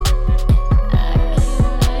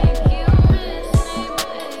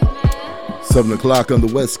7 o'clock on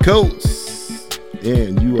the West Coast,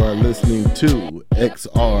 and you are listening to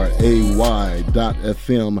XRAY.FM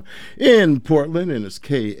in Portland, and it's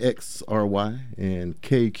KXRY and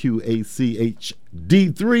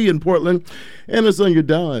KQACHD3 in Portland, and it's on your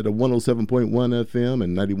dial at 107.1 FM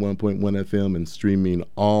and 91.1 FM, and streaming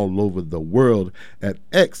all over the world at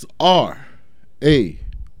XRAY.FM.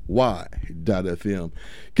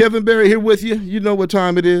 Kevin Berry here with you. You know what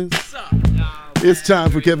time it is. What's up, y'all? It's time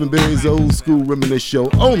for Kevin Berry's Old School Reminisce Show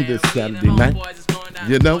on this Saturday night.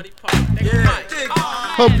 You know?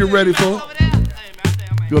 Hope you're ready for it.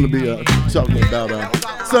 Going to be talking about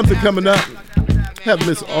something coming up. Have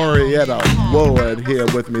Miss Arietta Ward here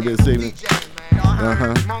with me this evening.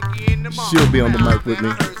 She'll be on the mic with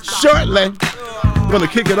me shortly. Going to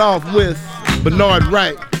kick it off with Bernard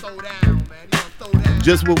Wright.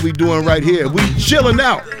 Just what we doing right here. We chilling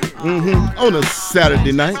out on a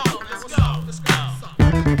Saturday night.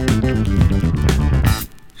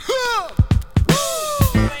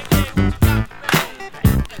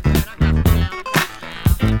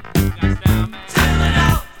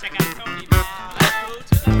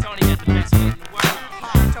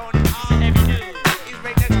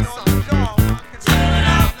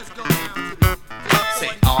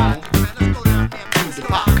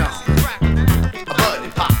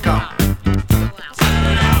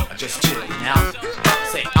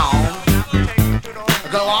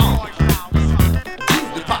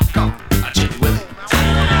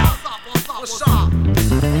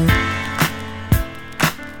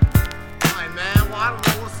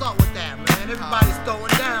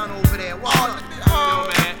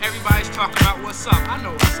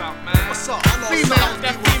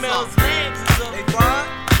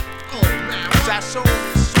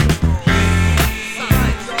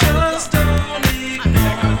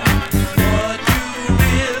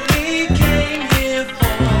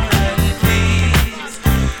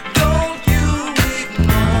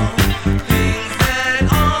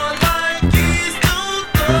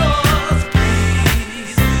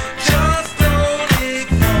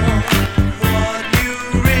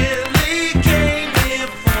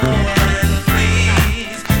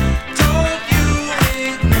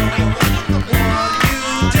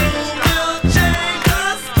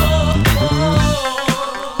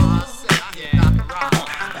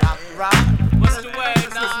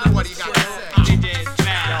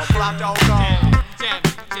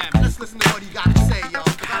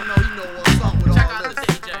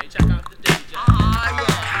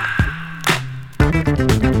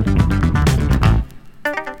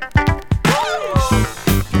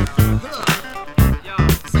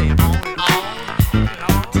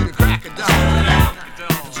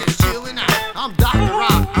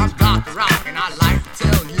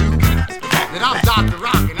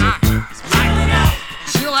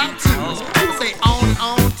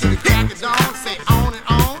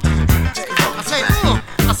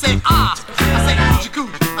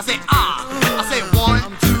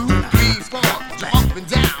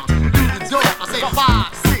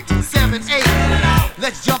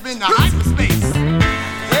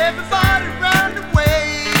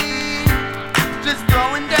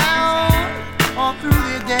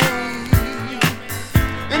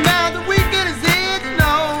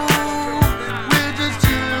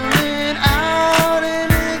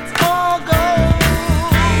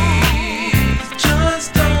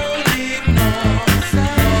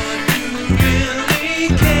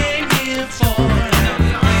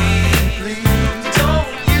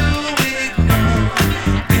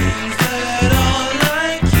 At all.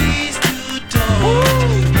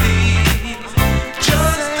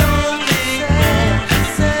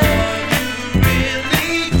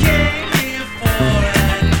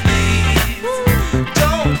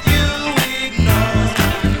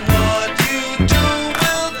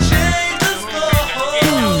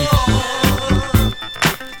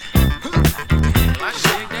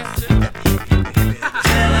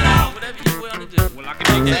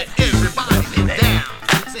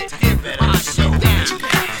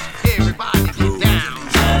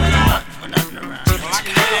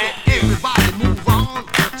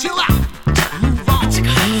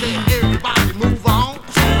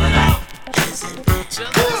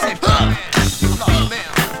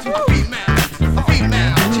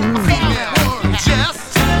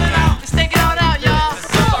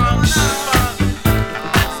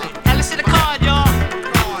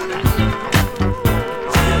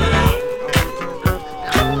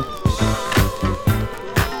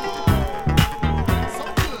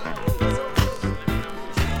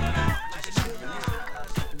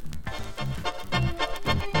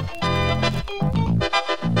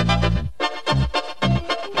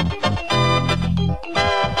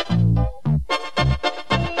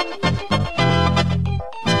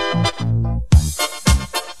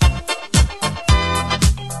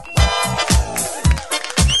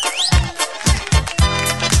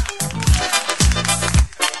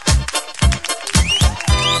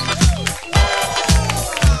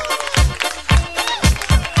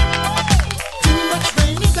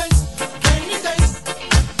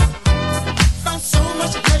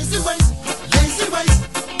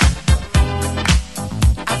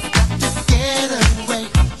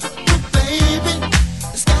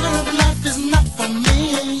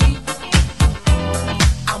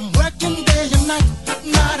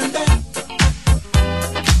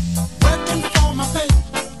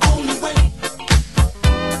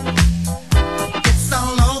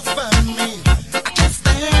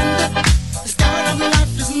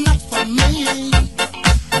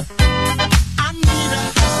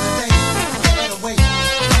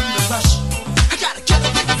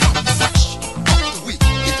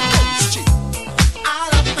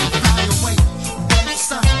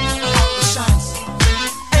 Sun, all the shines.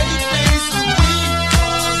 8 days a week,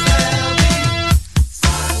 'cause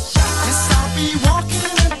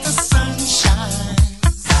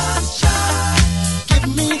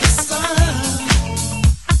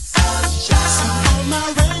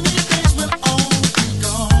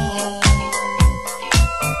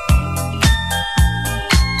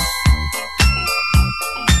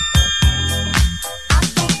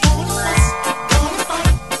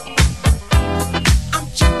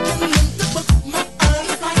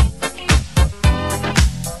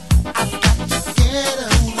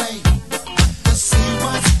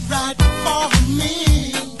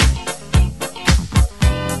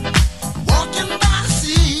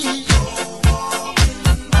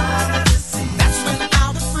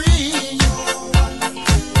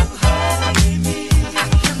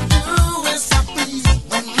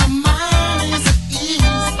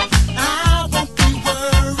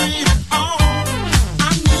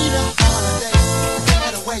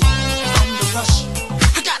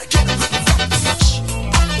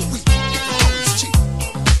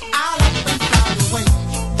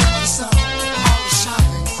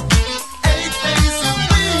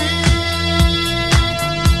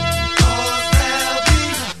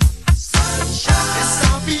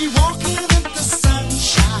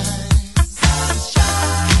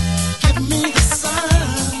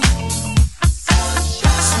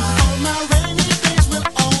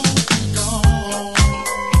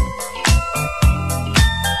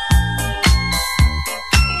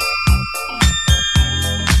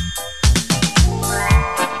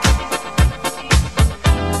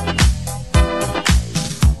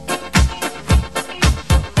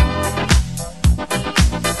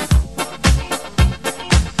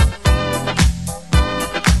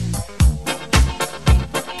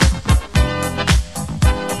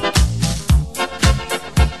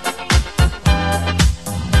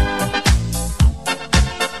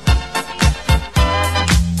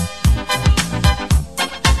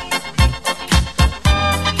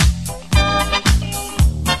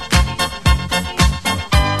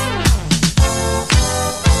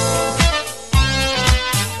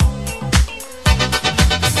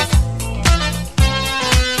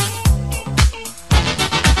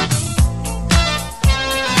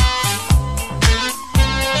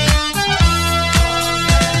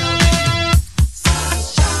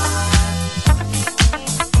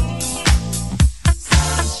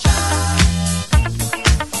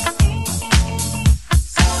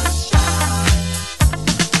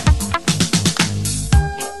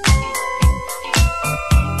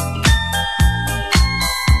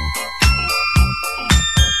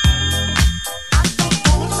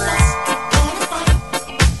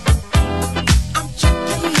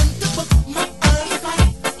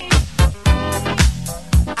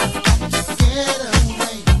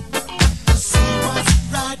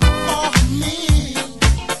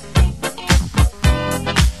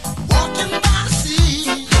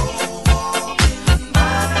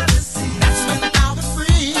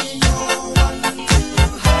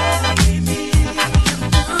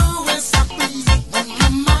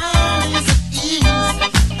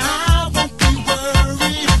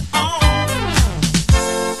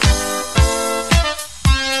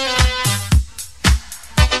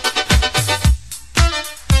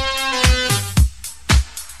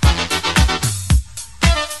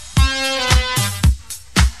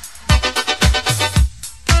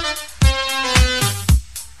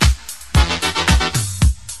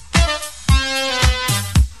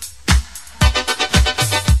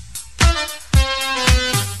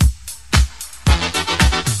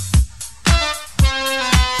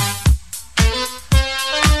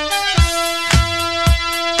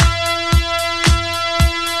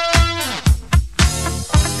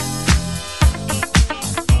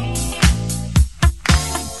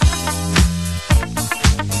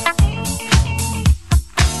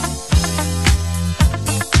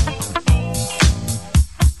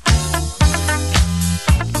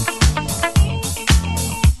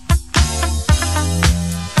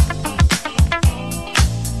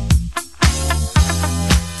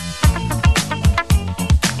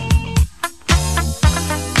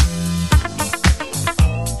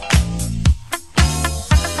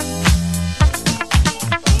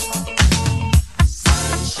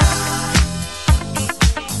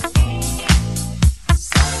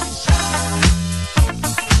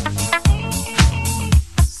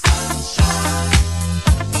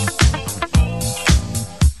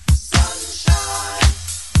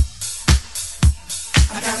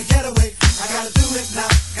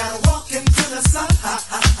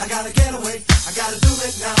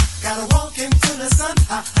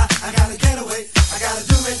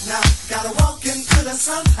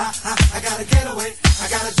I gotta get away. I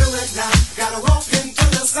gotta do it now. Gotta walk into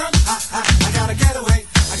the sun. I gotta get away.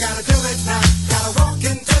 I gotta do it now. Gotta walk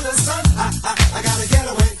into the sun. I gotta get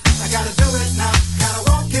away. I gotta do it now. Gotta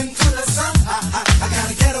walk into the sun. I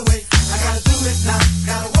gotta get away. I gotta do it now.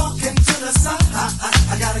 Gotta walk into the sun.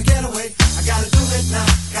 I gotta get away. I gotta do it now.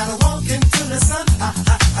 Gotta walk into the sun.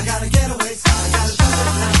 I gotta get away. I gotta do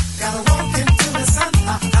it now. Gotta walk into the sun.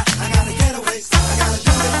 I gotta get away. I gotta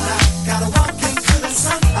do it now. Gotta walk into the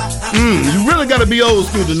sun. You really got to be old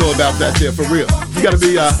school to know about that there, for real. You got to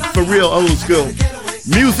be for real old school.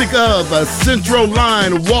 Music of a Central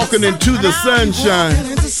Line, Walking into the Sunshine.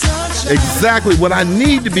 Exactly what I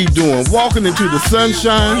need to be doing, walking into the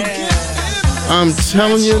sunshine. I'm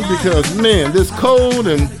telling you, because, man, this cold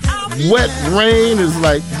and wet rain is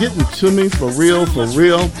like getting to me for real, for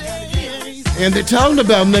real. And they're talking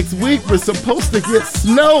about next week we're supposed to get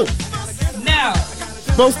snow. No.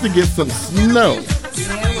 Supposed to get some snow.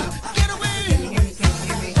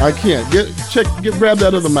 I can't. Grab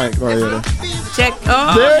that other mic, Arietta. Check.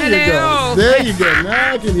 Oh, there you go. There you go.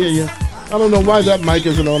 Now I can hear you. I don't know why that mic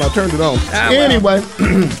isn't on. I turned it on. Anyway,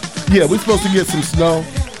 yeah, we're supposed to get some snow.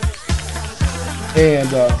 And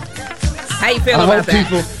how you feel about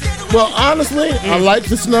that? Well, honestly, I like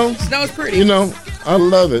the snow. Snow's pretty. You know, I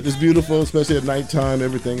love it. It's beautiful, especially at nighttime.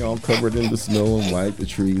 Everything all covered in the snow and white, the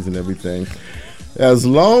trees and everything. As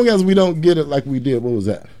long as we don't get it like we did. What was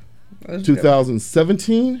that?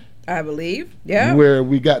 2017, I believe. Yeah. Where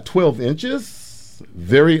we got 12 inches.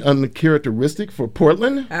 Very uncharacteristic for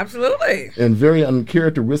Portland. Absolutely. And very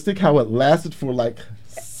uncharacteristic how it lasted for like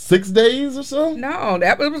 6 days or so. No,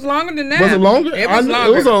 it was longer than that. Was it longer? It was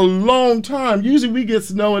longer. It was a long time. Usually we get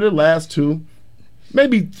snow and it lasts 2,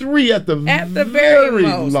 maybe 3 at the very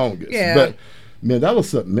longest. Yeah. But man, that was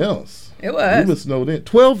something else. It was. We were snowed in.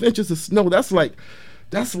 12 inches of snow. That's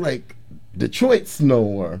like Detroit snow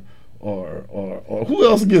or who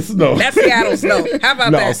else gets snow? That's Seattle snow. How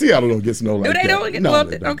about that? No, Seattle don't get snow like that. Do they don't get? No, Well,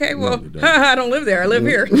 they don't. okay, No, well, they don't. I don't live there. I live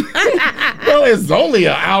here. Well, it's only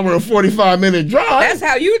an hour and 45-minute drive. That's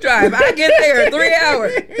how you drive. I get there in 3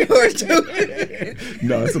 hours or 2.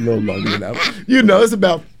 No, it's a little longer than that. You know, it's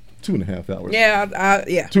about 2.5 hours. Yeah,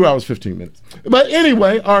 yeah. 2 hours, 15 minutes. But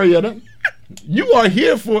anyway, Arietta, you are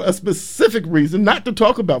here for a specific reason, not to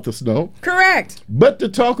talk about the snow. Correct. But to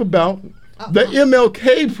talk about the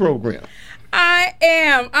MLK program. I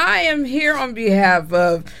am here on behalf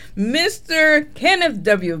of Mr. Kenneth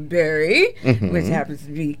W. Berry, which happens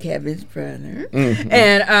to be Kevin's brother.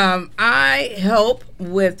 And I help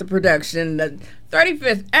with the production, the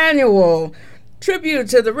 35th annual tribute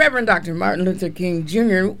to the Reverend Dr. Martin Luther King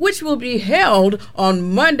Jr., which will be held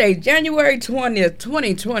on Monday, January 20th,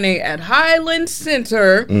 2020 at Highland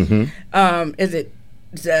Center. Is it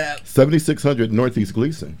 7600 Northeast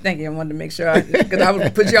Gleason. Thank you. I wanted to make sure, because I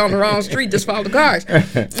would put you on the wrong street, just follow the cars.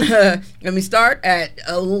 Let me start at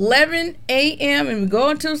 11 a.m. and we go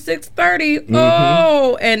until 6:30.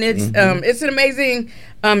 Oh, and it's an amazing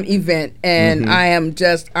event, and I am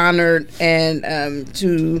just honored and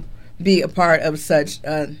to be a part of such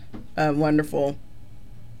a wonderful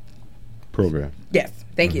program. Yes,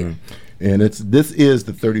 thank you. And this is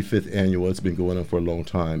the 35th annual. It's been going on for a long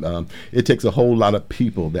time. It takes a whole lot of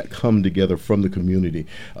people that come together from the community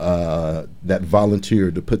that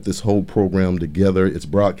volunteer to put this whole program together. It's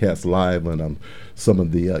broadcast live on some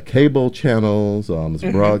of the cable channels. It's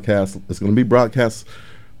broadcast. It's going to be broadcast.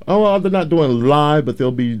 Oh, well, they're not doing live, but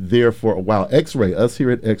they'll be there for a while. X-Ray, us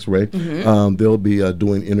here at X-Ray, they'll be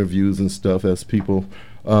doing interviews and stuff as people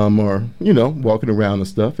are, walking around and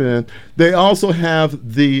stuff. And they also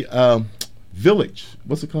have the village.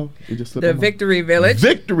 What's it called? The Victory Village.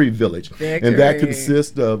 Victory Village. And that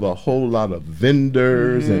consists of a whole lot of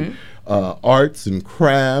vendors and arts and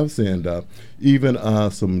crafts and even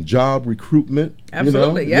some job recruitment.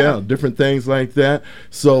 Absolutely, different things like that.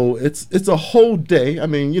 So it's a whole day. I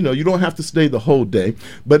mean, you don't have to stay the whole day,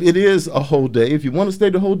 but it is a whole day. If you want to stay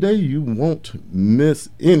the whole day, you won't miss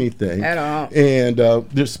anything at all. And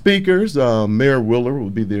there's speakers. Mayor Willer will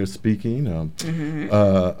be there speaking.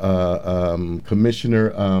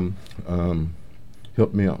 Commissioner,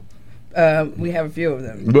 help me out. We have a few of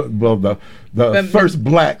them. Well, the first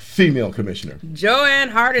black female commissioner, Joanne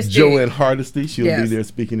Hardesty. She'll be there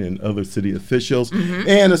speaking, and other city officials.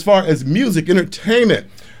 And as far as music, entertainment,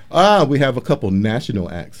 we have a couple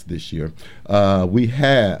national acts this year. We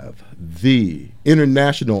have the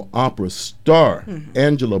international opera star,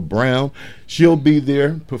 Angela Brown. She'll be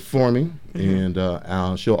there performing. And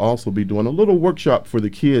she'll also be doing a little workshop for the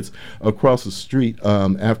kids across the street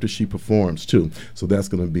after she performs, too. So that's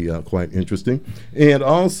going to be quite interesting. And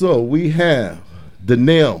also, we have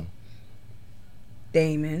Danelle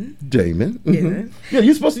Damon. Mm-hmm. Yeah,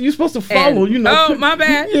 you're supposed to follow. And, oh, my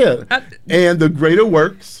bad. Yeah, and the Greater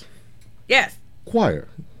Works. Yes. Choir.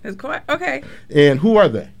 It's choir. Okay. And who are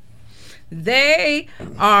they? They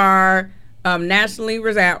are nationally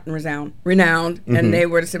renowned, Mm-hmm. and they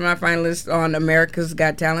were the semifinalists on America's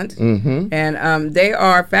Got Talent. Mm-hmm. And they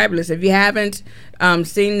are fabulous. If you haven't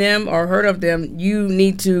seen them or heard of them, you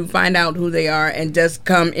need to find out who they are and just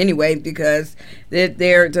come anyway, because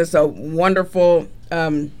they're just a wonderful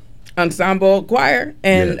ensemble choir,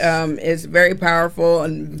 and Yes. it's very powerful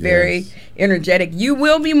and very Yes. energetic. You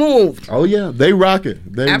will be moved. Oh yeah, they rock it.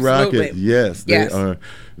 They rock Absolutely. it. Yes, they Yes. are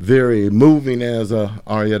very moving, as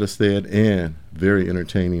Arietta said, and very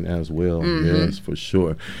entertaining as well. Mm-hmm. Yes, for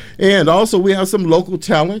sure. And also, we have some local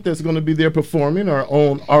talent that's going to be there performing. Our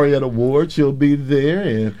own Arietta Ward, she'll be there,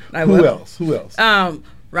 and who else? Who else?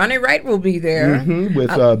 Ronnie Wright will be there. Mm-hmm,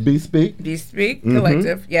 with B-Speak. B-Speak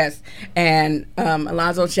Collective, yes. And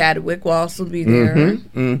Alonzo Chadwick will also be there.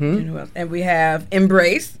 Mm-hmm. And who else? And we have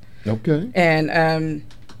Embrace. Okay. And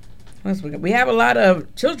what else we got? We have a lot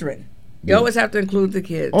of children. You always have to include the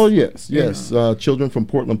kids. Oh, yes. Children from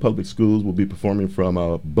Portland Public Schools will be performing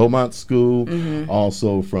from Beaumont School,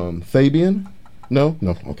 also from Fabian. No?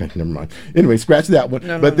 Okay, never mind. Anyway, scratch that one.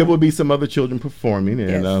 But there will be some other children performing,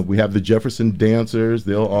 and Yes. we have the Jefferson Dancers.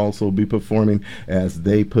 They'll also be performing, as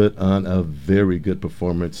they put on a very good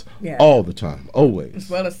performance all the time, always. As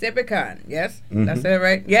well as Sebe Khan, yes? That's it,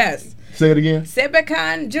 right? Yes. Say it again. Sebe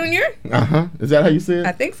Khan Jr.? Uh-huh. Is that how you say it?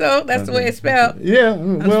 I think so. That's the way it's spelled. Yeah.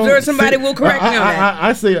 Well, sure somebody will correct me on that.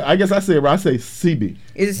 I say CB.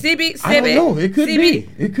 Is it CB? I don't know. It could be.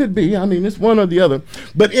 It could be. I mean, it's one or the other.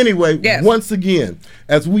 But anyway, once again,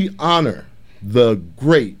 as we honor the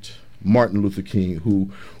great Martin Luther King, who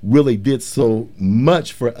really did so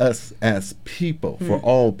much for us as people, for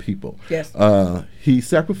all people. Yes. He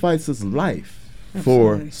sacrificed his life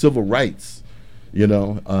for civil rights. You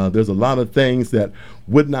know, there's a lot of things that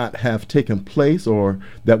would not have taken place, or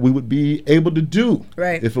that we would be able to do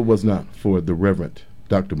if it was not for the Reverend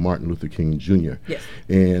Dr. Martin Luther King Jr. Yes.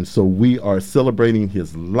 And so we are celebrating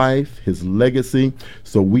his life, his legacy.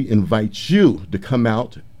 So we invite you to come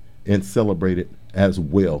out and celebrate it as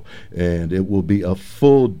well. And it will be a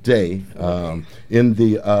full day in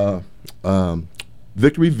the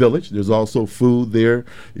Victory Village. There's also food there.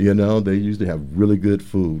 You know, they usually have really good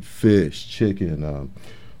food, fish, chicken,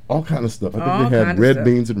 all kind of stuff. I think they had red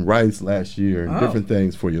beans and rice last year and different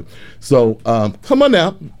things for you. So come on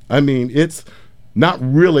out. I mean, it's not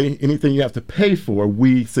really anything you have to pay for.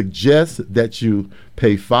 We suggest that you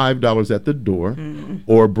pay $5 at the door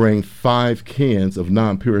or bring 5 cans of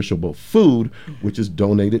non-perishable food, which is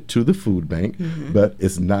donated to the food bank. But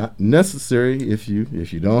it's not necessary. If you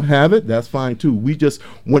don't have it, that's fine too. We just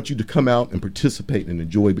want you to come out and participate and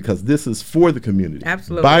enjoy, because this is for the community,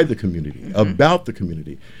 by the community, about the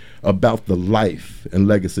community, about the life and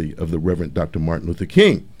legacy of the Reverend Dr. Martin Luther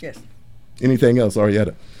King. Yes. Anything else,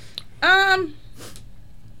 Arietta?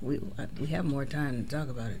 We have more time to talk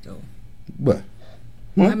about it though. What?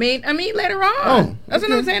 I mean later on. Oh, that's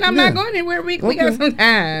what I'm saying. I'm not going anywhere. We got some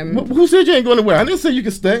time. Who said you ain't going anywhere? I didn't say you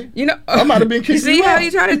could stay. You know, I might have been kicking you see you how out. you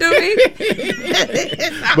try to do me?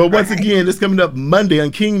 But once again, it's coming up Monday on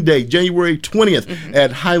King Day, January 20th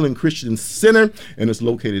at Highland Christian Center, and it's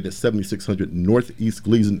located at 7600 Northeast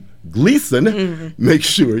Gleason. Make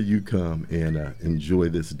sure you come and enjoy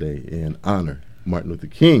this day and honor Martin Luther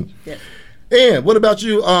King. Yes. And what about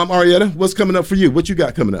you, Arietta? What's coming up for you? What you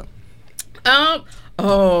got coming up?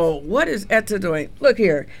 What is Etta doing? Look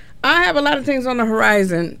here. I have a lot of things on the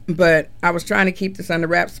horizon, but I was trying to keep this under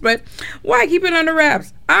wraps. But why keep it under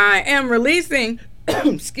wraps? I am releasing,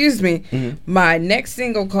 excuse me, my next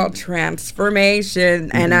single called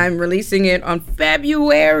Transformation, and I'm releasing it on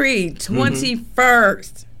February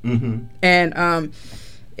 21st. And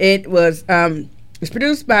it was it's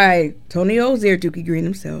produced by Tony Ozier, Dookie Green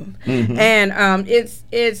himself, and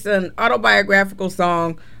it's an autobiographical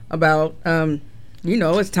song about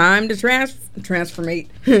it's time to transformate.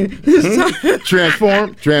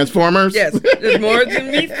 Transformers. Yes, there's more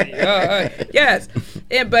than me. Yes,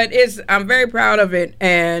 but I'm very proud of it,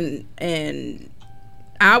 and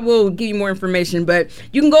I will give you more information. But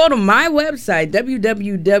you can go to my website,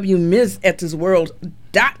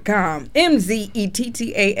 www.missettasworld.com,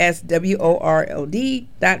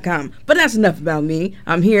 MZETTASWORLD.com. But that's enough about me.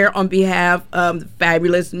 I'm here on behalf of the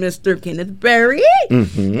fabulous Mr. Kenneth Berry,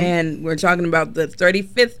 and we're talking about the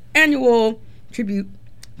 35th annual tribute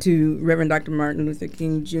to Reverend Dr. Martin Luther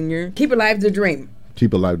King Jr. Keep alive the dream.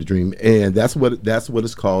 Keep alive the dream, and that's what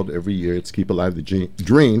it's called every year. It's Keep Alive the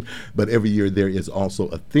Dream, but every year there is also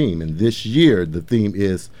a theme, and this year the theme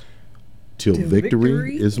is till Till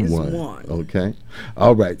victory is victory is won. won. Okay.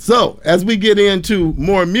 All right. So as we get into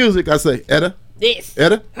more music, I say, Etta, This.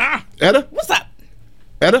 Etta, Huh? Etta, What's up?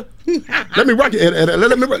 Etta. Let me rock it, Etta, Etta.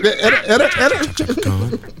 Let me rock it, Etta.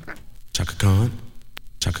 Chaka Khan,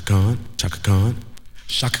 Chaka Khan, Chaka Khan,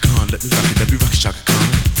 Chaka Khan, let me rock it, Chaka Khan.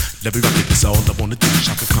 Let me rock it, that's all I wanna do,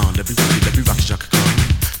 Chaka Khan. Let me rock it, Chaka Khan.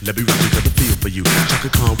 Let me rock it, got the feel for you, Chaka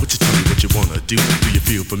Khan. What you tell me what you wanna do? Do you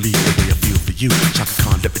feel for me the way I feel for you, Chaka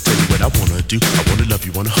Khan? Let me tell you what I wanna do. I wanna love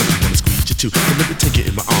you, wanna hug you, wanna squeeze you too. So let me take it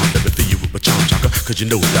in my arms, let me feel you with my charm, Chaka. Cause you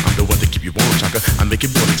know that I'm the one to keep you warm, Chaka. I make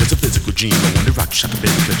it more than just a physical dream. I wanna rock you, Chaka,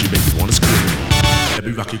 baby, cause you make me wanna scream. Let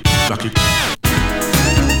me rock it, rock it.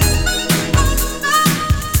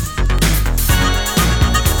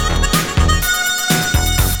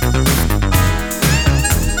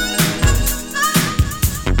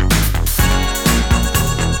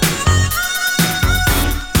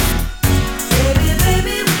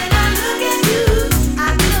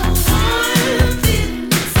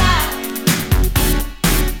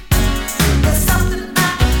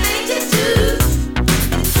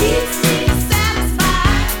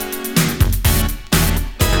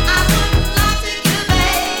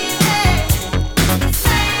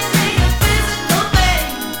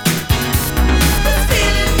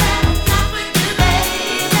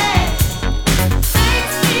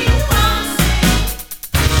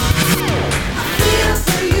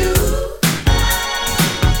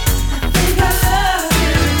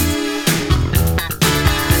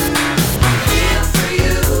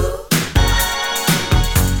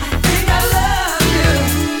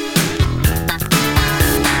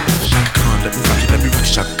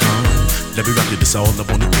 Let me rock you, that's all I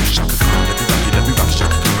wanna do, Chaka Khan. Let me rock you,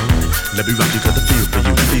 Chaka Khan. Let me rock you, got the feel for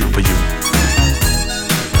you, feel for you.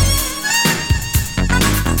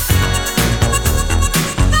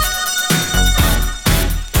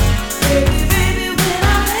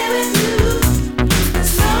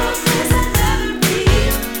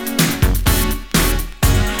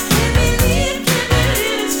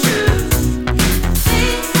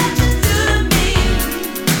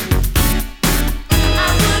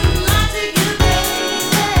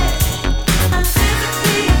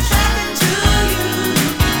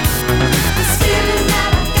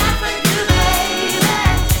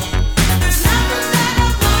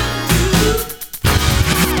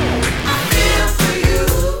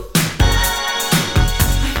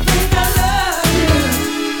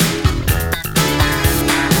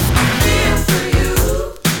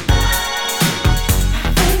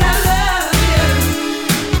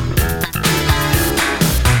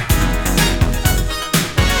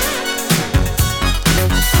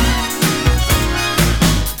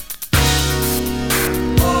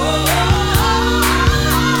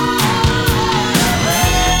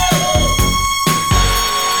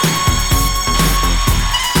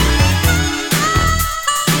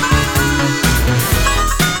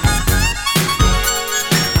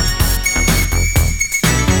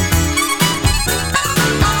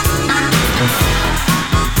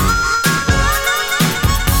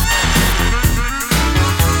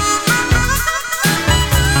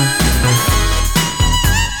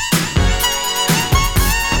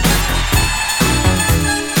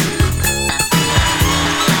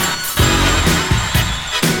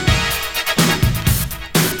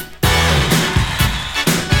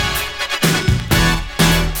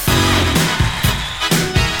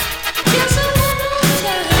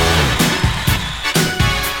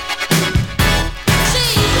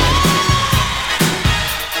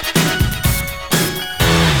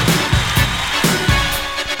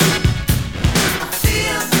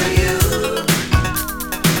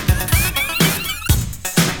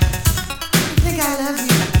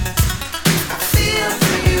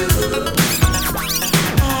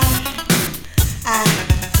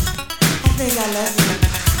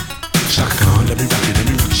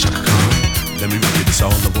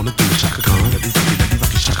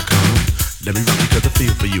 Let me rock you cause I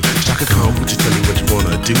feel for you. Chaka Khan, would you tell me what you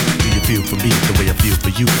wanna do? Do you feel for me the way I feel for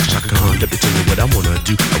you? Chaka Khan, let me tell you what I wanna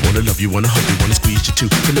do. I wanna love you, wanna hug you, wanna squeeze you too.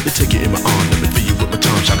 So let me take it in my arm, let me feel you with my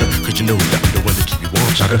charm, Chaka. Cause you know that I'm the one to keep you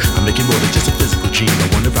warm, Chaka. I make it more than just a physical dream. I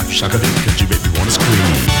wanna rock you, Chaka, cause you make me wanna scream.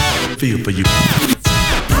 Feel for you.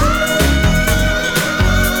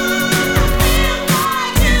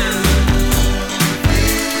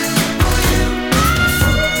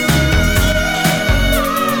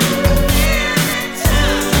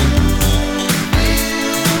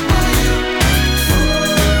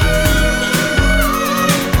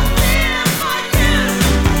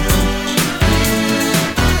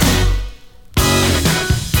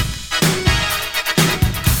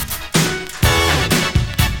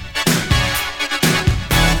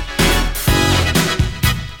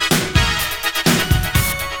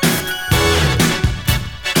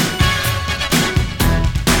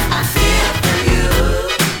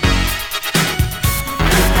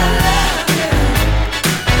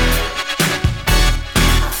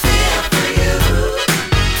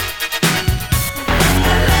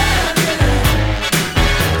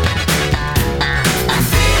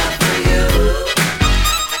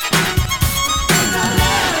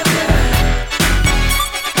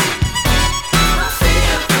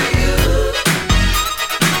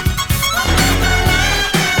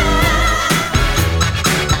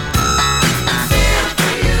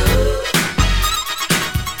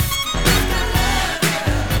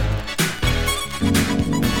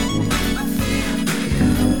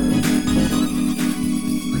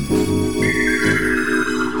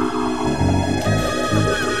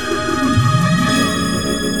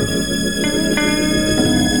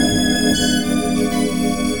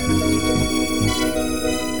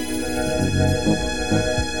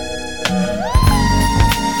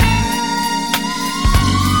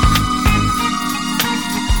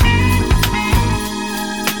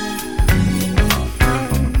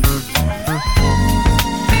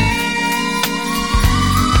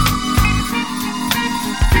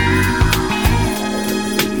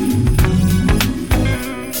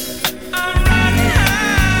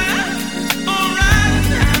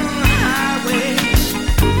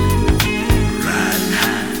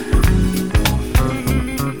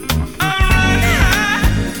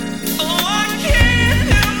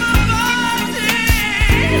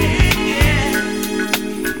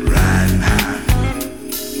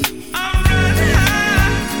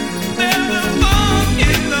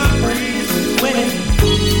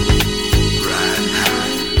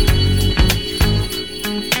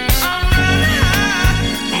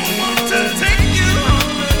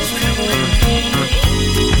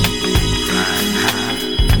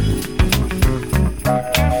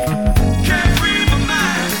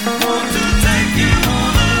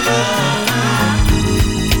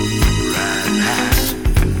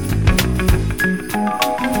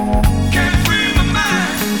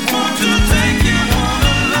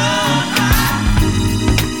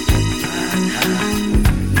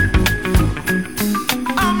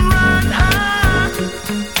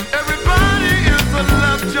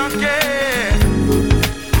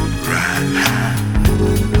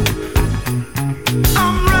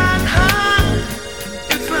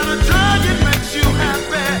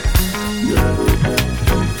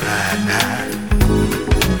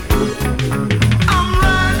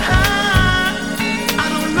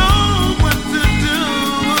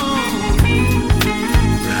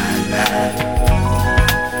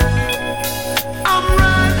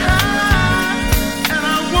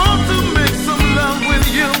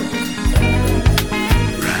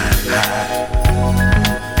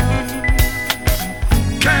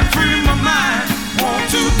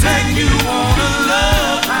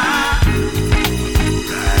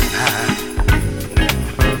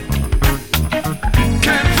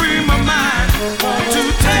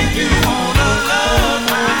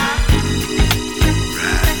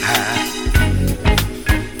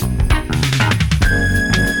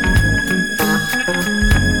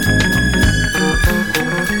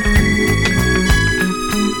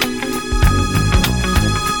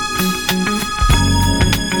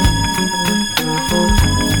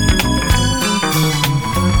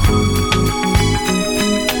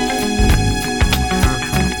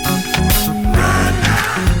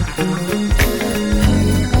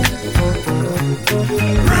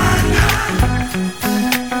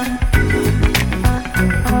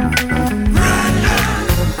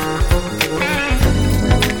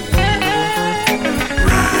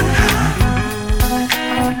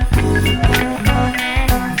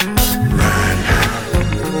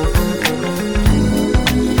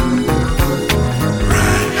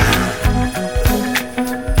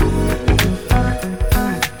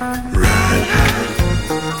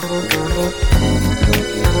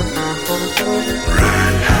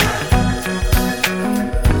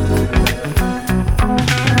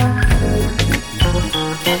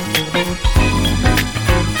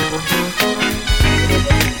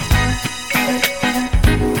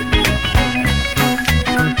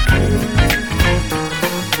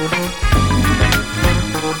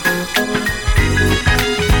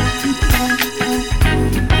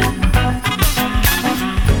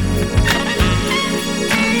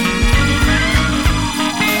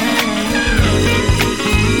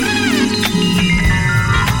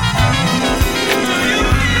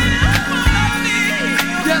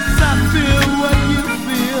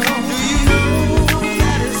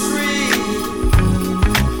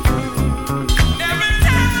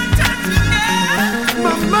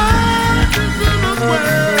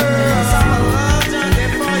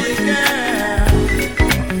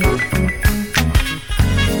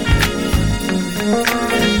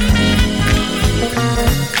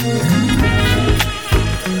 Yeah.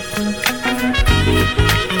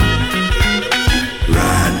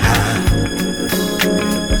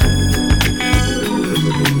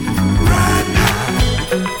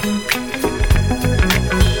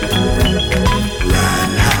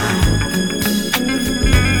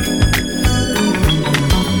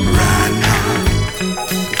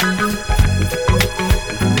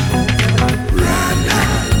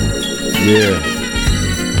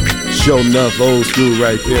 Sure enough, old school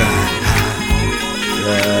right there.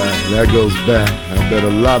 Yeah, that goes back. I bet a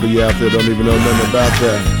lot of you out there don't even know nothing about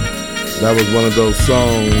that. That was one of those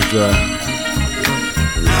songs.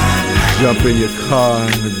 Jump in your car,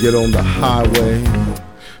 get on the highway,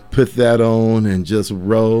 put that on, and just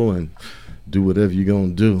roll and do whatever you're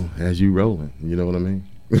gonna do as you rolling. You know what I mean?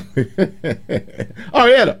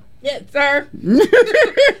 Arietta. Yes, sir.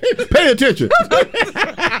 Pay attention.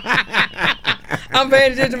 I'm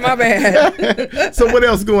paying attention. My bad. So what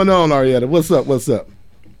else going on, Arietta? What's up? What's up?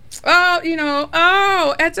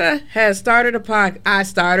 Etta has started a podcast. I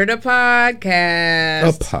started a podcast.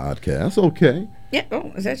 A podcast, okay. Yeah.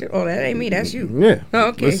 Oh, is that you? Oh, that ain't me. That's you. Yeah. Oh,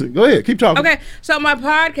 okay. Listen, go ahead. Keep talking. Okay. So my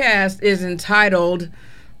podcast is entitled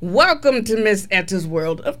 "Welcome to Miss Etta's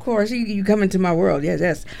World." Of course, you come into my world.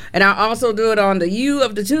 Yes. And I also do it on the U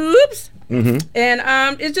of the Tubes. Mm-hmm.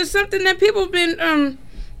 And it's just something that people have been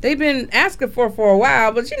they've been asking for a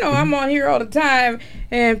while. But I'm on here all the time,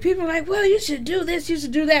 and people are like, well, you should do this, you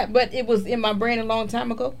should do that. But it was in my brain a long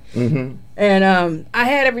time ago, and I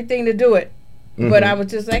had everything to do it, but I was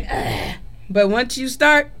just like, ugh. But once you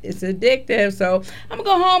start, it's addictive. So I'm gonna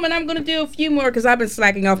go home and I'm gonna do a few more because I've been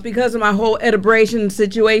slacking off because of my whole edibration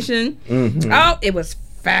situation. Oh, it was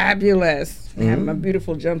fabulous. I have my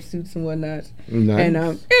beautiful jumpsuits and whatnot. Nice.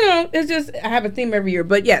 And it's just I have a theme every year.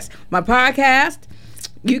 But yes, my podcast.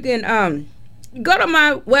 You can go to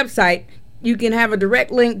my website. You can have a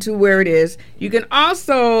direct link to where it is. You can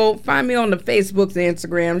also find me on the Facebooks and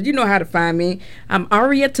Instagrams. You know how to find me. I'm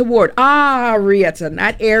Arietta Ward. Arietta,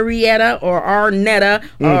 not Arietta or Arnetta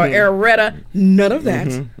or Aretta. None of that.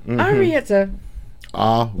 Arietta.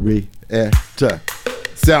 Arietta.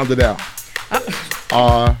 Sound it out.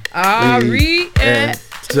 Arietta.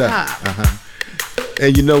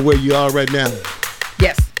 And you know where you are right now?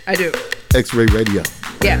 Yes, I do. X-Ray Radio.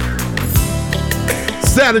 Yeah.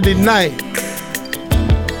 Saturday night,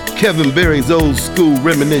 Kevin Berry's Old School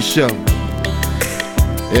Reminisce Show.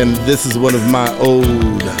 And this is one of my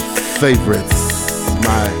old favorites,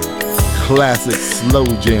 my classic slow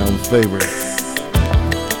jam favorites.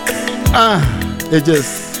 It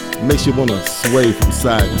just makes you want to sway from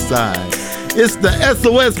side to side. It's the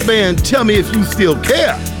SOS Band, Tell Me If You Still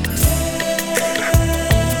Care.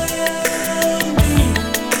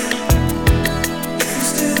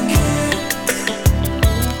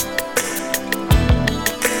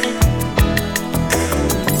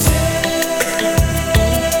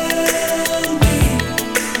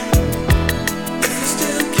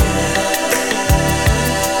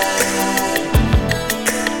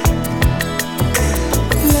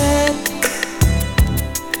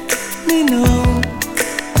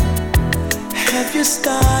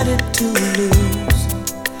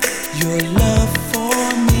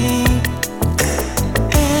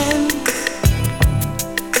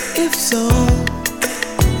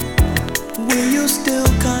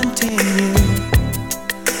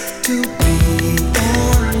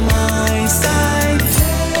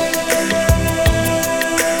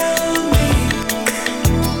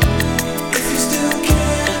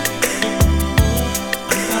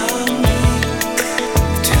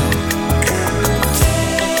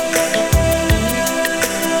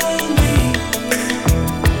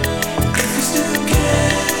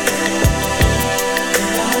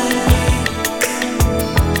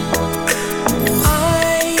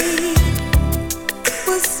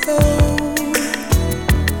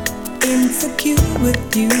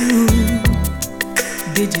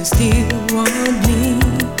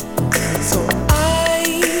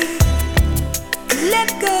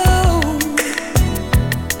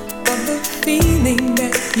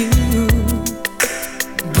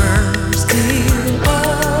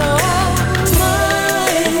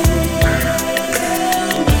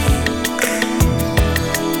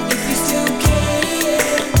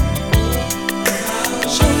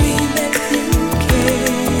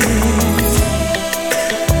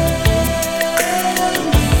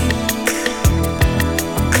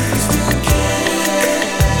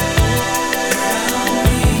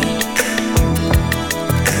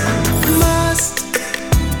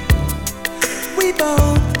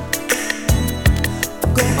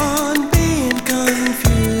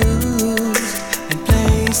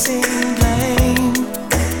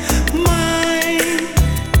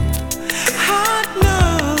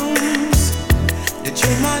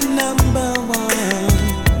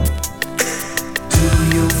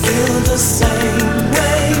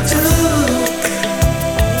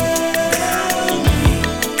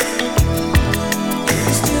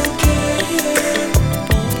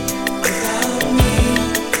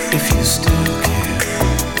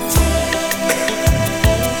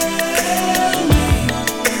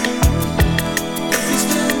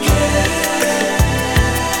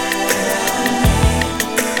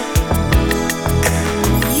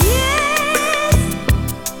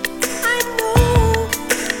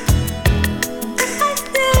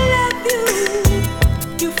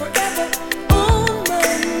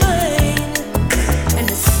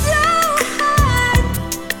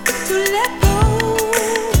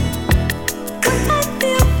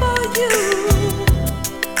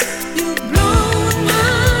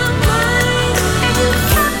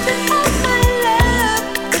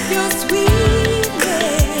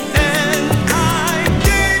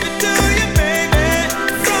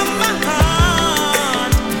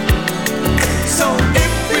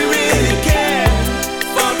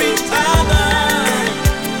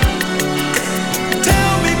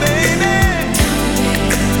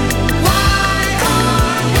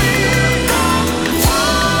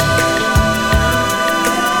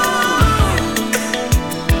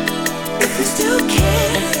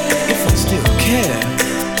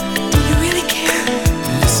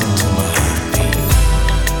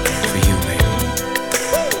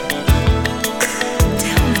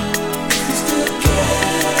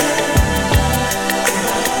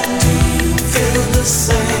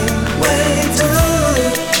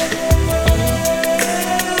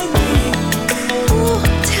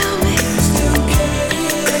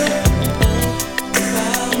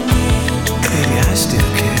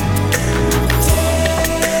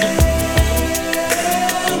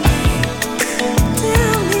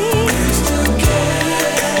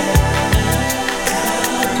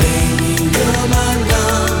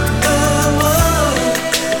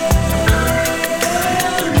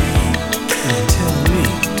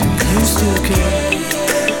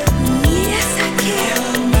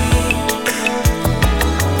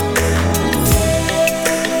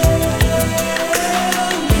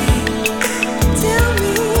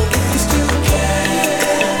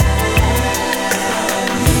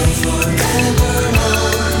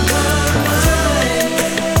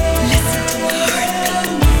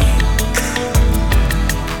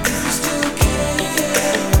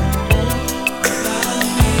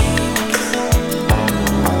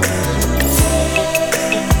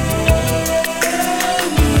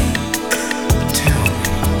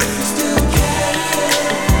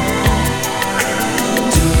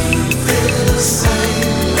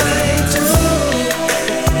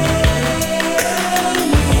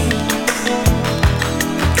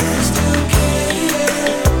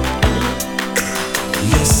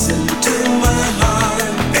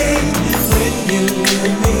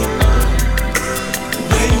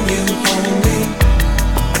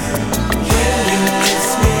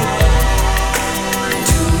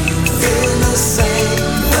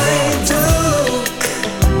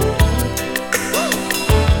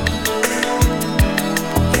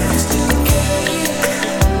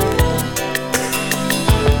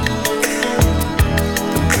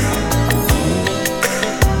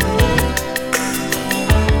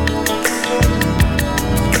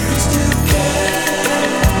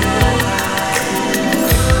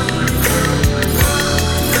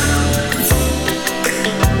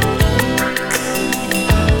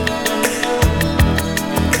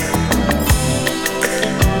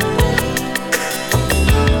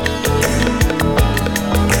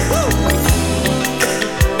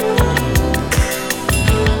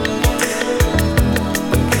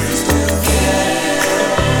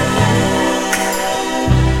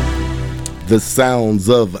 The sounds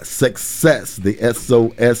of success, the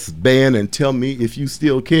SOS band, and tell me if you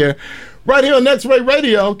still care. Right here on Next Ray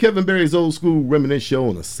Radio, Kevin Berry's Old School Reminisce Show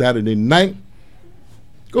on a Saturday night.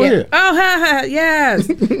 Go ahead. Oh,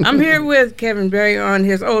 yes. I'm here with Kevin Berry on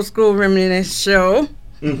his Old School Reminisce Show.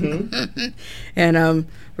 Mm-hmm. And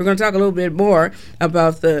we're going to talk a little bit more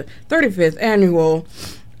about the 35th annual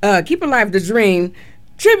Keep Alive the Dream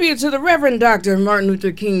tribute to the Reverend Dr. Martin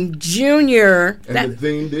Luther King Jr. And the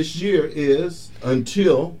theme this year is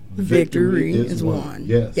Until Victory is Won.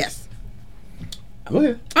 Yes. Go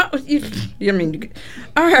ahead. Oh,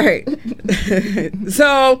 all right.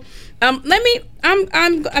 So,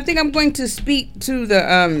 I think I'm going to speak to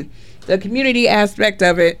the community aspect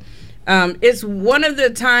of it. It's one of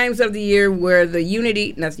the times of the year where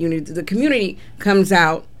the community comes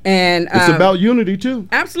out. And it's about unity too.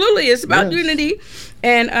 Absolutely, it's about unity,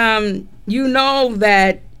 and you know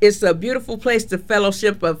that it's a beautiful place to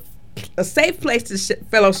fellowship, a safe place to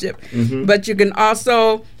fellowship. Mm-hmm. But you can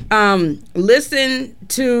also listen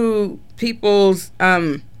to people's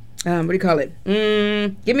what do you call it?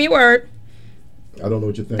 Give me a word. I don't know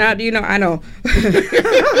what you're thinking. Do you know? I know.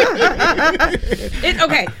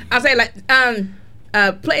 Okay, I'll say like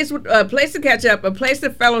a place to catch up, a place to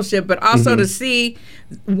fellowship, but also to see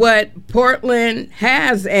what Portland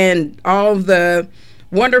has and all the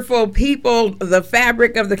wonderful people, the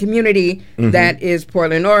fabric of the community that is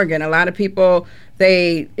Portland, Oregon. A lot of people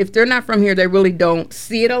if they're not from here, they really don't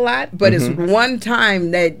see it a lot. But it's one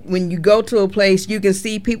time that when you go to a place, you can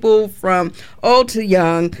see people from old to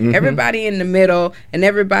young, everybody in the middle, and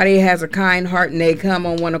everybody has a kind heart, and they come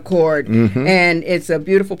on one accord. And it's a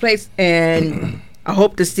beautiful place. And I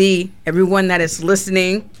hope to see everyone that is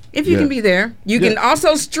listening. If you can be there, you can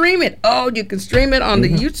also stream it. Oh, you can stream it on the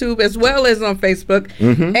YouTube as well as on Facebook.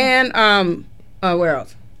 And where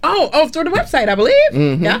else? Oh, through the website, I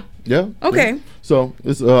believe. Yeah. Yeah. Okay. Yeah. So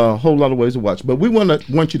it's a whole lot of ways to watch, but we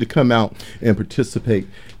want you to come out and participate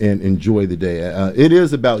and enjoy the day. It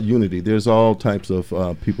is about unity. There's all types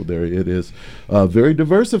of people there. It is very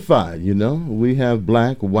diversified. You know, we have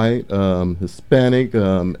black, white, Hispanic,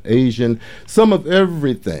 Asian, some of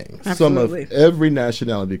everything. Absolutely. Some of every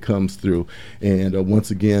nationality comes through. And once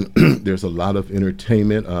again, there's a lot of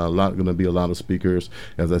entertainment. Going to be a lot of speakers.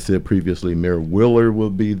 As I said previously, Mayor Wheeler will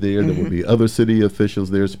be there. There will be other city officials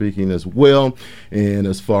there speaking as well. And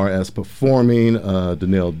as far as performing,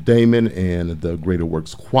 Danelle Damon and the Greater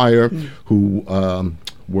Works Choir, who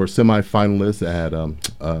were semifinalists at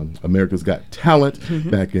America's Got Talent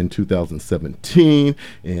back in 2017.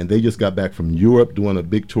 And they just got back from Europe, doing a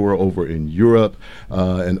big tour over in Europe.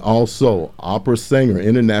 And also opera singer,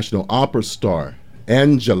 international opera star,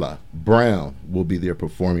 Angela Brown will be there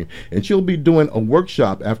performing, and she'll be doing a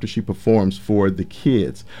workshop after she performs for the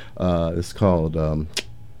kids. It's called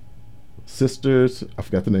Sisters. I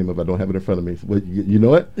forgot the name of it. I don't have it in front of me. What, you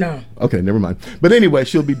know it? No. Okay, never mind. But anyway,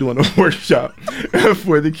 she'll be doing a workshop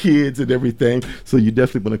for the kids and everything. So you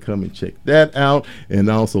definitely want to come and check that out. And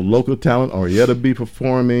also local talent, Arietta be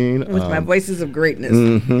performing. With my Voices of Greatness.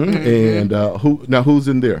 And who's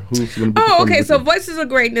in there? Who's going to be performing? Okay. So Voices of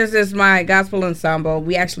Greatness is my gospel ensemble.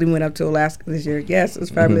 We actually went up to Alaska this year. Yes, it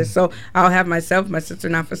was fabulous. So I'll have myself, my sister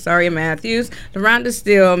Nafasaria Matthews, LaRonda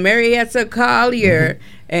Steele, Marietta Collier,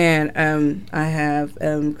 and I have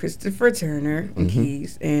Christopher Turner on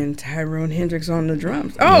keys and Tyrone Hendricks on the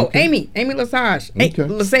drums. Oh, Amy Lesage.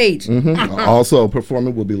 Lesage. Also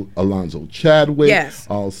performing will be Alonzo Chadwick. Yes.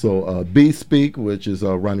 Also B-Speak, which is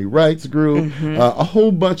Ronnie Wright's group. A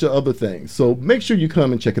whole bunch of other things. So make sure you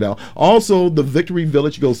come and check it out. Also, the Victory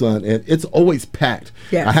Village goes on, and it's always packed.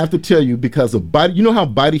 Yes. I have to tell you, because of body, you know how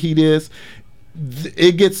Body Heat is?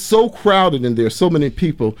 It gets so crowded in there, so many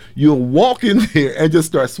people, you'll walk in there and just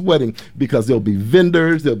start sweating, because there'll be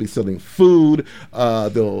vendors, they'll be selling food,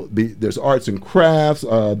 there's arts and crafts,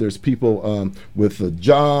 there's people with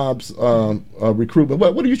jobs, recruitment.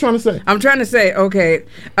 What are you trying to say? I'm trying to say, okay,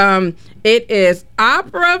 it is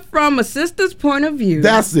opera from a sister's point of view.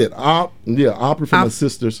 That's it. Opera from a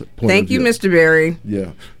sister's point of view. Thank you, Mr. Berry.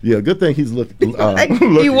 Yeah. Good thing he's looking.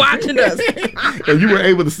 He watching us. And you were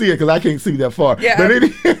able to see it, because I can't see that far. Yeah, but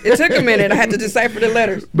it took a minute. I had to decipher the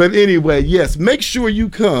letters. But anyway, yes, make sure you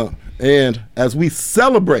come. And as we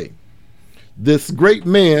celebrate this great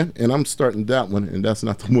man, and I'm starting that one, and that's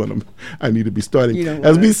not the one I need to be starting. You know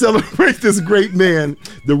as we celebrate this great man,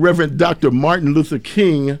 the Reverend Dr. Martin Luther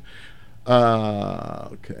King.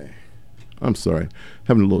 Okay. I'm sorry,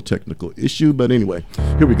 having a little technical issue, but anyway,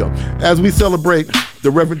 here we go. As we celebrate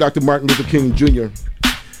the Reverend Dr. Martin Luther King Jr.,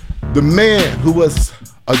 the man who was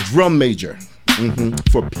a drum major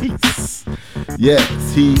for peace.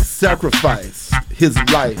 Yes, he sacrificed his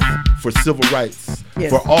life for civil rights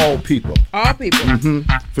for all people. All people.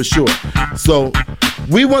 For sure. So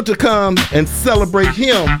we want to come and celebrate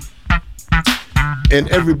him, and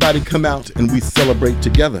everybody come out and we celebrate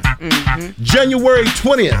together. January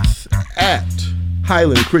 20th at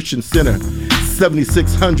Highland Christian Center,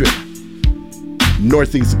 7600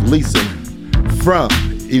 Northeast Gleason, from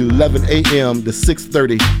 11 a.m. to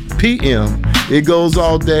 6:30 p.m. It goes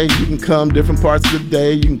all day. You can come different parts of the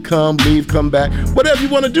day. You can come, leave, come back, whatever you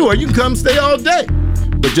want to do. Or you can come, stay all day.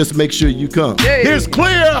 But just make sure you come. Hey. Here's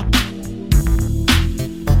Clear.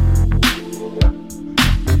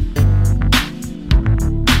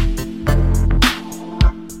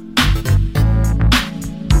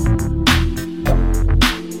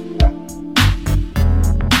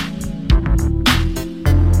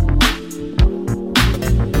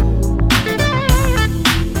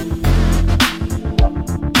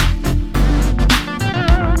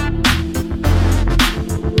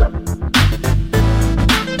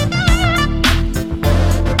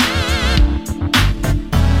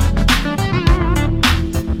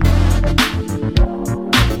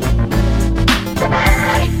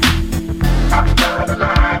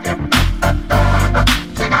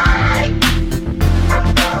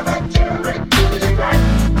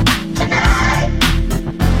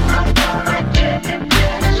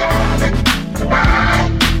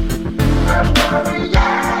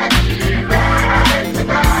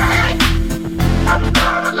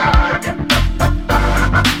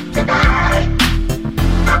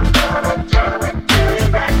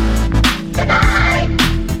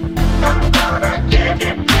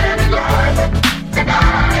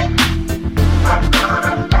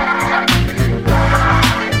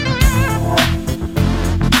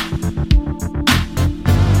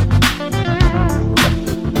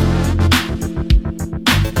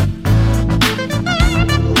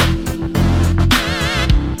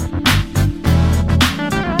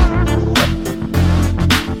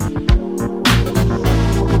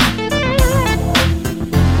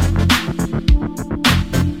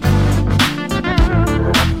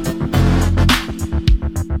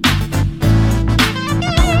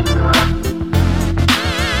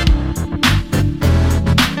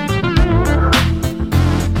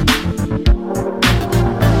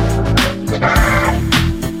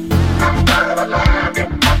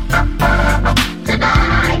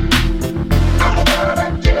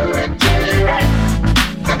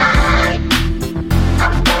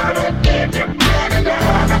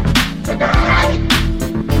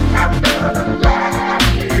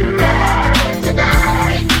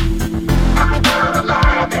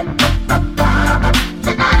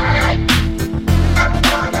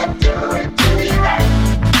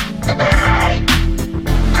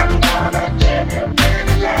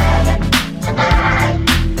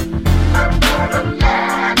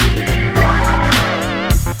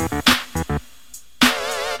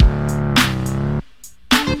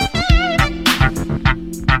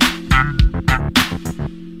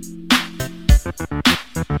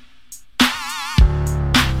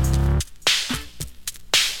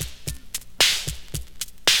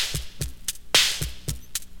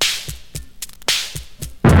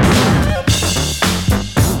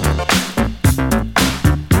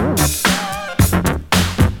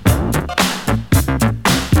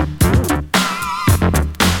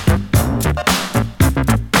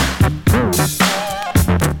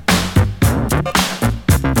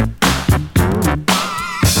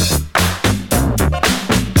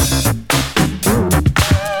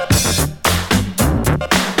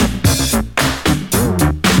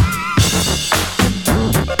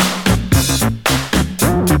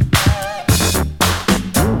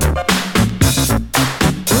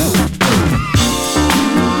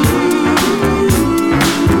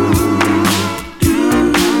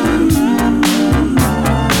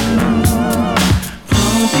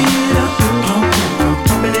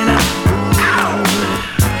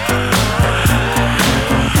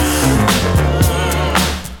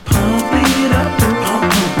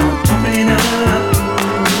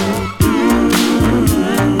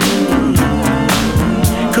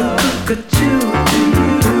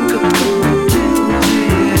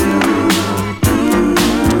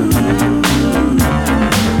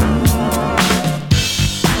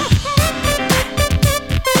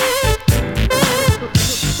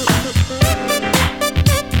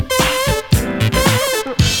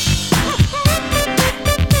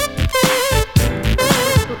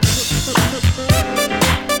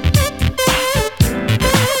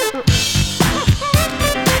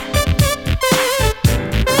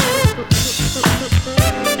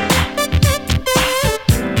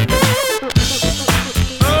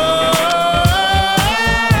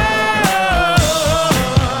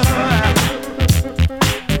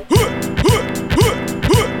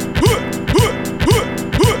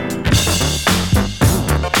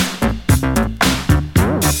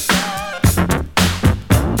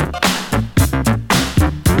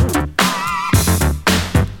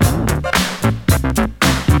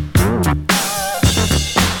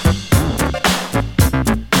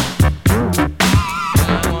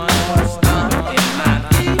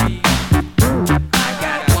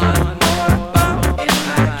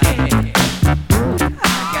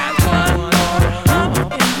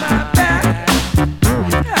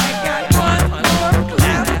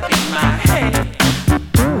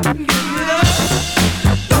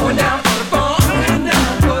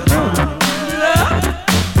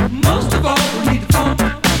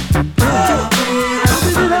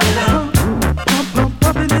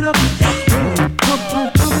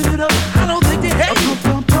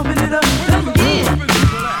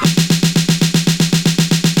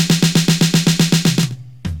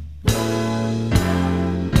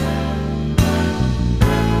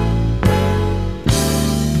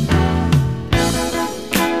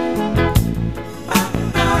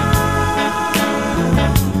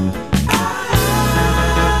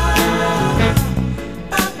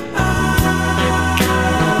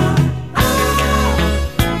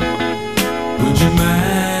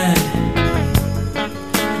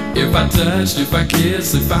 If I touched, if I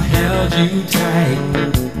kissed, if I held you tight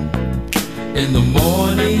in the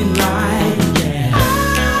morning light, yeah.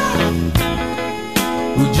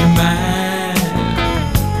 Would you mind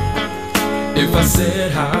if I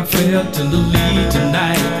said how I felt in the lead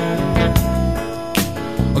tonight?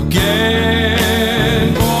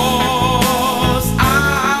 Again, 'cause I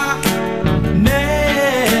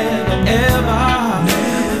never ever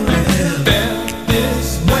felt this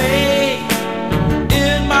way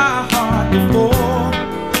in my heart before.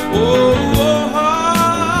 Oh, love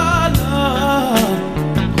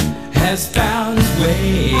has found its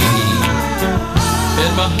way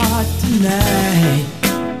in my heart tonight.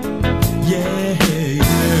 Yeah, yeah.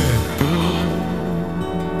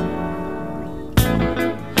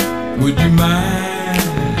 Would you mind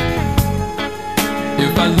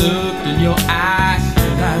if I looked in your eyes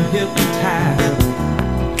and I'm hypnotized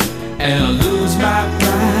and I lose my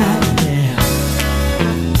pride? Yeah.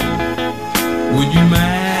 Would you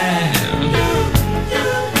mind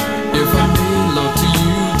if I made love to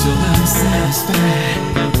you till I'm satisfied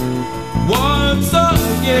once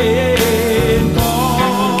again?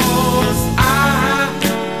 'Cause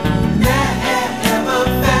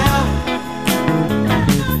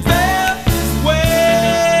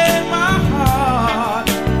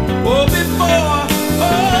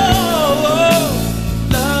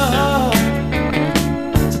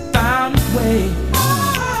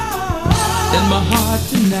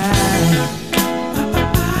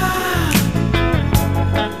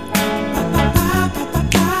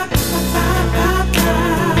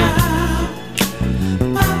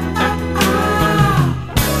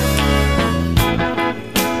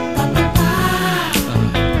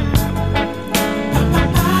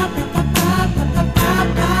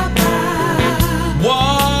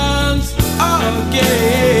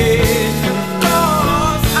forget.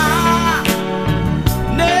 'Cause I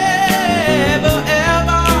never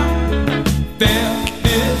ever felt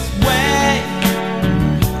this way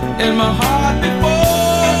in my heart before.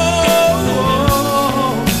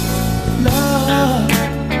 Love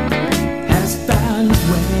has found its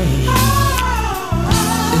way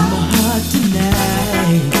in my heart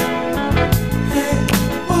tonight. Hey,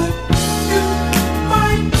 what you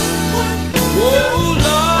might want? Oh,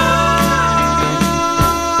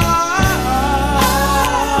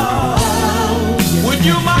 Lord, would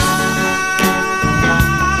you mind?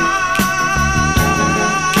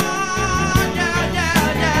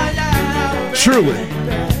 Truly,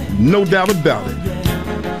 no doubt about it.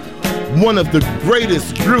 One of the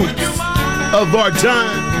greatest groups of our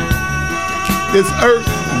time is Earth,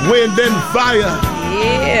 Wind, and Fire.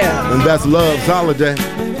 Yeah. And that's Love's Holiday.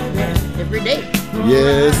 Every day.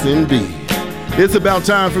 Yes, indeed. It's about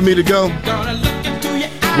time for me to go. Gonna look into your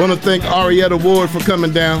eyes. Want to thank Arietta Ward for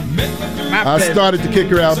coming down. My I pleasure. started to kick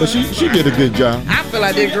her out, but she did a good job. I feel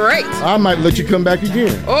I did great. I might let you come back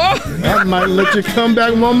again. Oh, I might let you come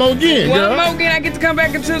back one more again, one girl. more again. I get to come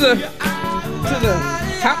back into the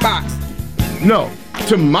top box. No,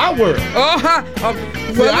 to my world. Oh, huh.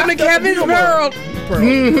 Welcome to Kevin's world.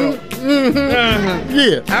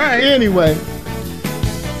 Yeah. All right. Anyway,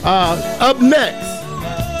 up next,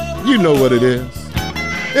 you know what it is.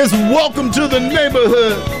 It's Welcome to the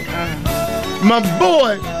Neighborhood. My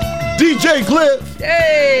boy, DJ Cliff.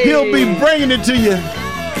 Hey. He'll be bringing it to you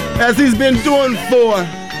as he's been doing for,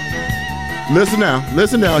 listen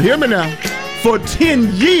now, hear me now, for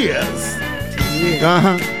 10 years.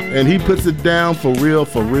 Yeah. And he puts it down for real.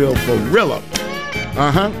 So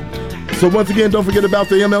once again, don't forget about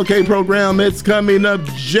the MLK program. It's coming up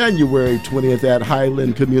January 20th at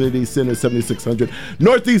Highland Community Center, 7600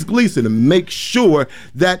 Northeast Gleason. And make sure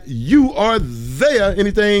that you are there.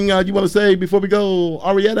 Anything you want to say before we go,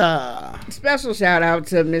 Arietta? Special shout out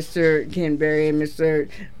to Mr. Ken Berry and Mr.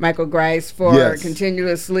 Michael Grice for Yes.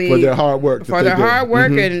 continuously For their hard work. for their hard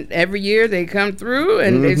work, and every year they come through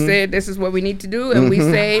and they say this is what we need to do, and we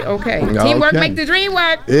say okay. Teamwork Okay. make the dream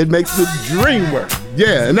work. It makes the dream work.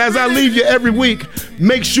 Yeah, and as I leave you every week,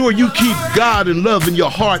 make sure you keep God and love in your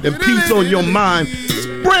heart and peace on your mind.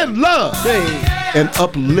 Spread love and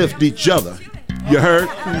uplift each other. You heard?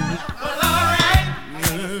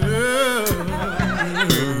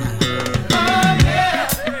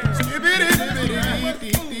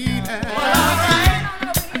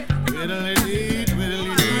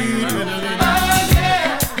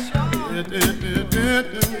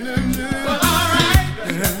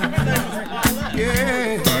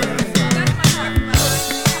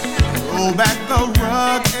 Roll back the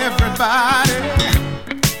rug, everybody.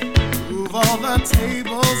 Move all the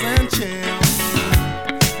tables and chairs.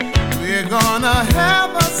 We're gonna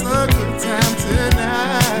have us a good time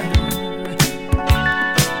tonight.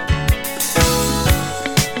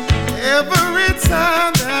 Every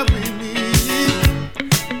time that we meet,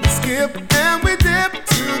 we skip and we dip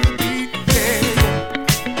to the beat. Yeah.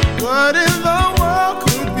 What in the world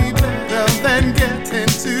could be better than getting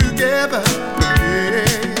together?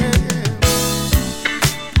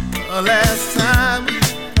 The last time we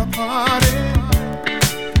had a party,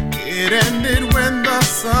 it ended when the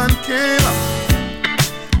sun came up.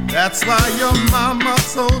 That's why your mama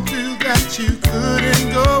told you that you couldn't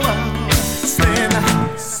go out. Stay in the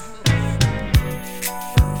house.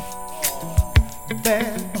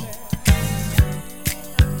 Bad boy,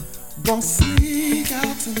 gonna sneak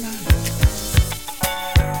out tonight.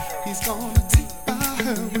 He's gonna take by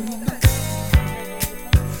her window,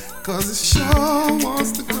 'cause he sure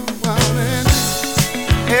wants to go out and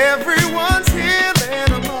everyone's here, let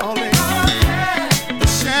them all in. The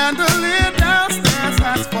chandelier downstairs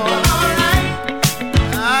has fallen.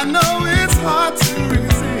 I know it's hard to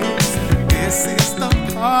resist. This is the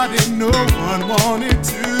party no one wanted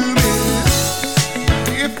to miss.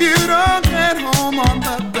 If you don't get home on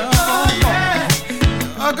the double,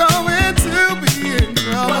 you're going to be in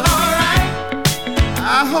trouble.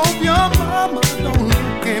 I hope your mama don't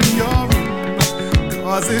look in your room,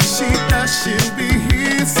 'cause if she does, she'll be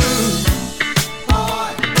here soon.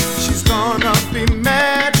 Boy, she's gonna be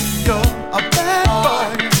mad. You're a bad boy.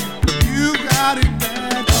 You got it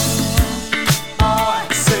bad. Boy,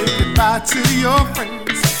 say goodbye to your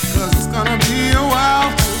friends, 'cause it's gonna be a while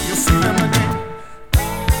till you see them again.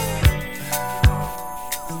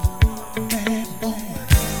 Bad boy,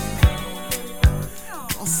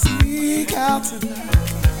 gonna sneak out tonight.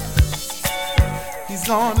 He's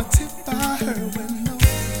gonna tip by her window,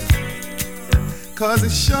 'cause he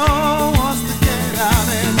sure wants to get out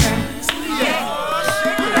and dance. Yeah.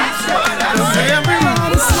 'Cause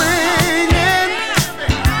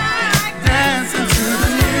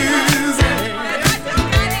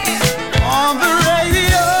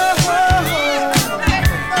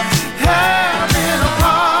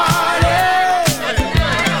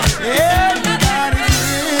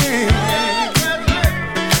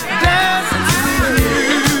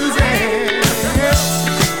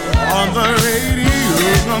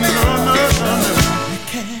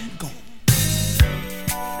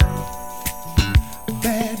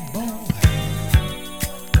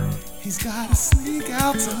he's gotta sneak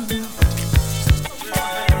out tonight.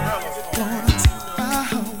 Gonna take my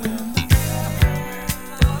window,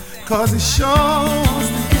 'cause he sure wants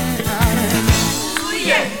to